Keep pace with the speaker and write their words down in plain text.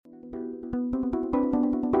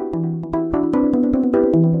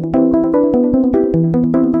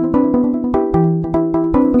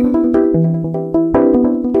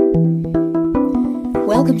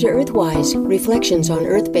to Earthwise, Reflections on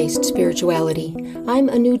Earth-Based Spirituality. I'm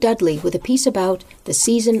Anu Dudley with a piece about the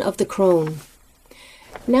season of the crone.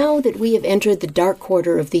 Now that we have entered the dark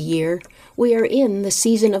quarter of the year, we are in the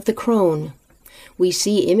season of the crone. We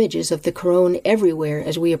see images of the crone everywhere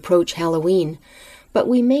as we approach Halloween, but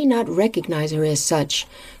we may not recognize her as such,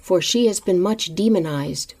 for she has been much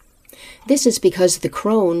demonized. This is because the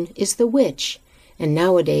crone is the witch, and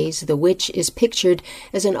nowadays the witch is pictured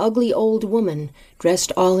as an ugly old woman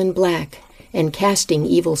dressed all in black and casting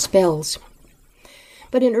evil spells.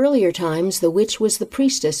 But in earlier times the witch was the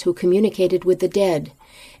priestess who communicated with the dead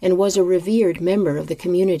and was a revered member of the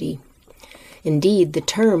community. Indeed, the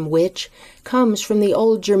term witch comes from the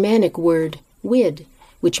old Germanic word wid,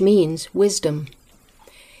 which means wisdom.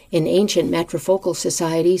 In ancient matrifocal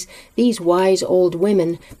societies, these wise old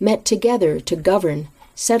women met together to govern,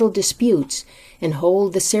 settle disputes, and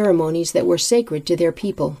hold the ceremonies that were sacred to their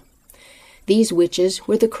people. These witches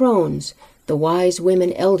were the crones, the wise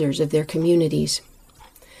women elders of their communities.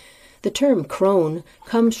 The term crone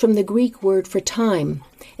comes from the Greek word for time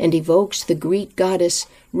and evokes the Greek goddess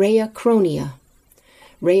Rhea Chronia.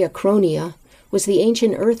 Rhea Chronia was the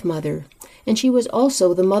ancient Earth Mother, and she was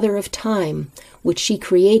also the mother of time, which she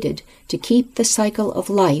created to keep the cycle of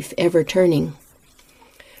life ever turning.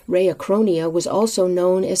 Rhea Chronia was also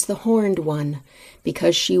known as the Horned One,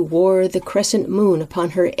 because she wore the crescent moon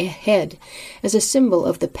upon her head as a symbol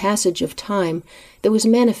of the passage of time that was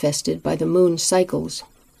manifested by the moon's cycles.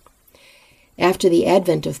 After the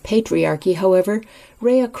advent of patriarchy, however,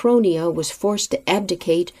 Rhea Chronia was forced to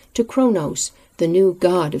abdicate to Kronos, the new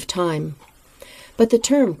god of time. But the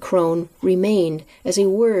term crone remained as a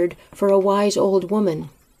word for a wise old woman,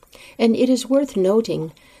 and it is worth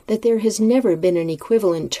noting that there has never been an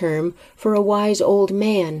equivalent term for a wise old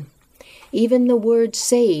man. Even the word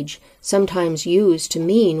sage, sometimes used to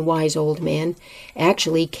mean wise old man,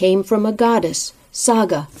 actually came from a goddess,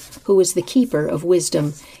 Saga, who was the keeper of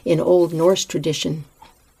wisdom in Old Norse tradition.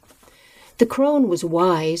 The crone was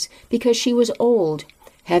wise because she was old,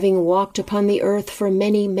 having walked upon the earth for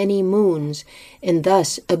many, many moons, and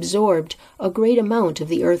thus absorbed a great amount of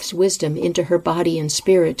the earth's wisdom into her body and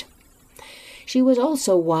spirit. She was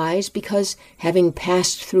also wise because, having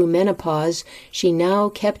passed through menopause, she now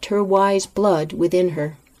kept her wise blood within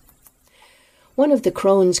her. One of the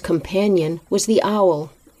crone's companion was the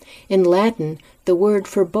owl. In Latin, the word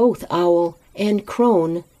for both owl and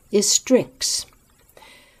crone is strix.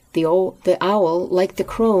 The owl, like the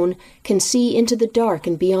crone, can see into the dark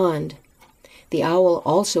and beyond. The owl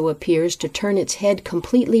also appears to turn its head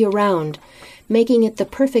completely around, making it the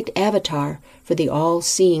perfect avatar for the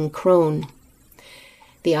all-seeing crone.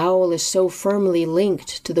 The owl is so firmly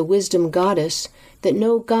linked to the wisdom goddess that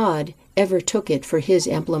no god ever took it for his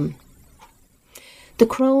emblem. The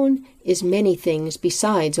crone is many things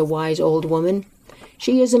besides a wise old woman.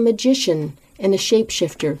 She is a magician and a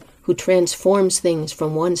shapeshifter who transforms things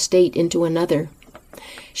from one state into another.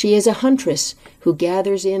 She is a huntress who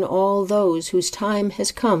gathers in all those whose time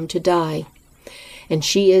has come to die. And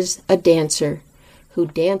she is a dancer who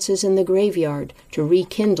dances in the graveyard to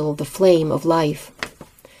rekindle the flame of life.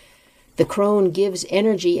 The crone gives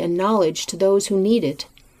energy and knowledge to those who need it.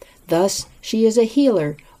 Thus, she is a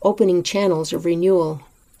healer, opening channels of renewal.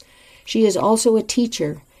 She is also a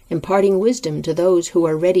teacher, imparting wisdom to those who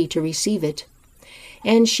are ready to receive it.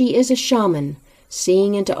 And she is a shaman,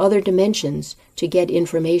 seeing into other dimensions to get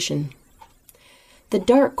information. The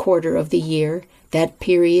dark quarter of the year, that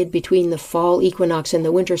period between the fall equinox and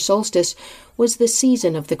the winter solstice, was the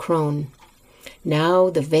season of the crone. Now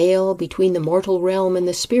the veil between the mortal realm and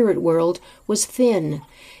the spirit world was thin,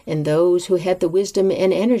 and those who had the wisdom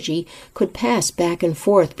and energy could pass back and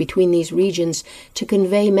forth between these regions to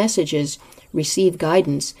convey messages, receive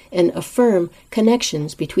guidance, and affirm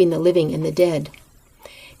connections between the living and the dead.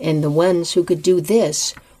 And the ones who could do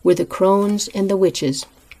this were the crones and the witches.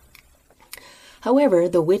 However,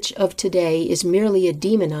 the witch of today is merely a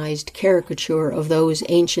demonized caricature of those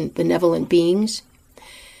ancient benevolent beings.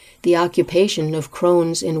 The occupation of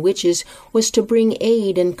crones and witches was to bring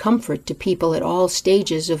aid and comfort to people at all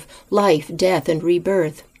stages of life, death, and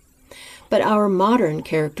rebirth. But our modern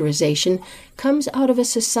characterization comes out of a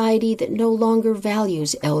society that no longer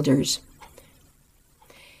values elders,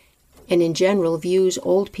 and in general views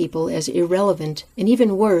old people as irrelevant and,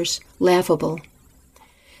 even worse, laughable.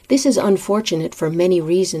 This is unfortunate for many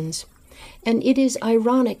reasons, and it is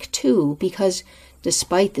ironic, too, because,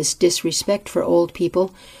 despite this disrespect for old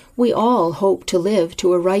people, we all hope to live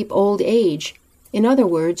to a ripe old age, in other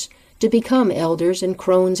words, to become elders and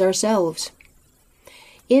crones ourselves.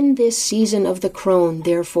 In this season of the crone,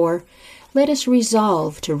 therefore, Let us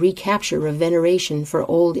resolve to recapture a veneration for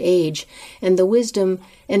old age and the wisdom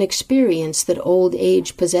and experience that old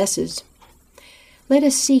age possesses. Let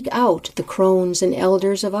us seek out the crones and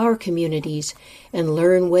elders of our communities and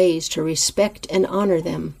learn ways to respect and honor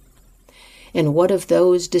them. And what of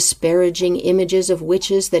those disparaging images of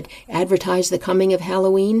witches that advertise the coming of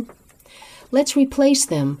Halloween? Let's replace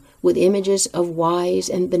them with images of wise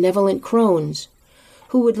and benevolent crones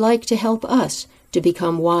who would like to help us to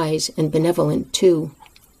become wise and benevolent too.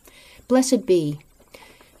 Blessed be.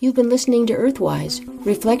 You've been listening to Earthwise,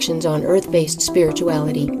 Reflections on Earth-Based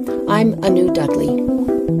Spirituality. I'm Anu Dudley.